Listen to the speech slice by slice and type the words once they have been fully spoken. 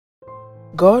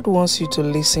God wants you to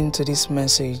listen to this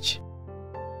message.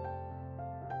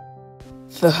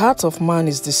 The heart of man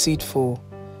is deceitful,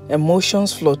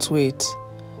 emotions fluctuate.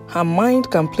 Our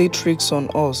mind can play tricks on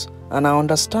us, and our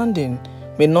understanding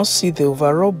may not see the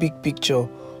overall big picture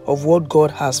of what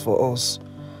God has for us.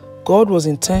 God was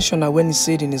intentional when He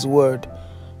said in His word,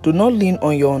 "Do not lean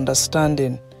on your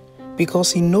understanding,"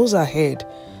 because He knows ahead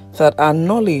that our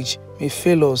knowledge may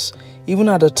fail us even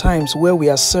at the times where we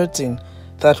are certain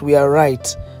that we are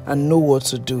right and know what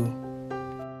to do.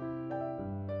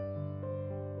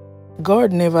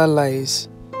 God never lies.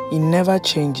 He never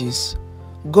changes.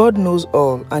 God knows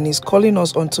all and is calling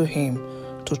us unto Him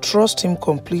to trust Him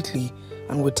completely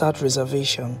and without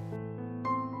reservation.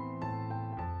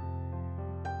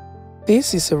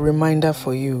 This is a reminder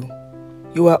for you.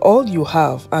 You are all you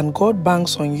have, and God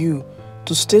banks on you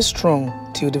to stay strong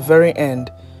till the very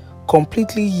end,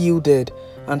 completely yielded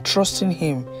and trusting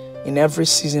Him in every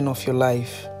season of your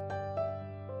life.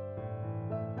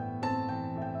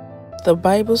 The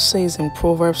Bible says in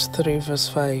Proverbs 3 verse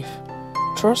 5,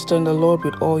 "Trust in the Lord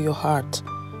with all your heart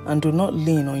and do not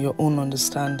lean on your own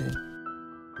understanding."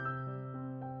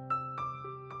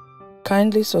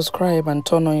 Kindly subscribe and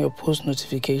turn on your post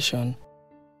notification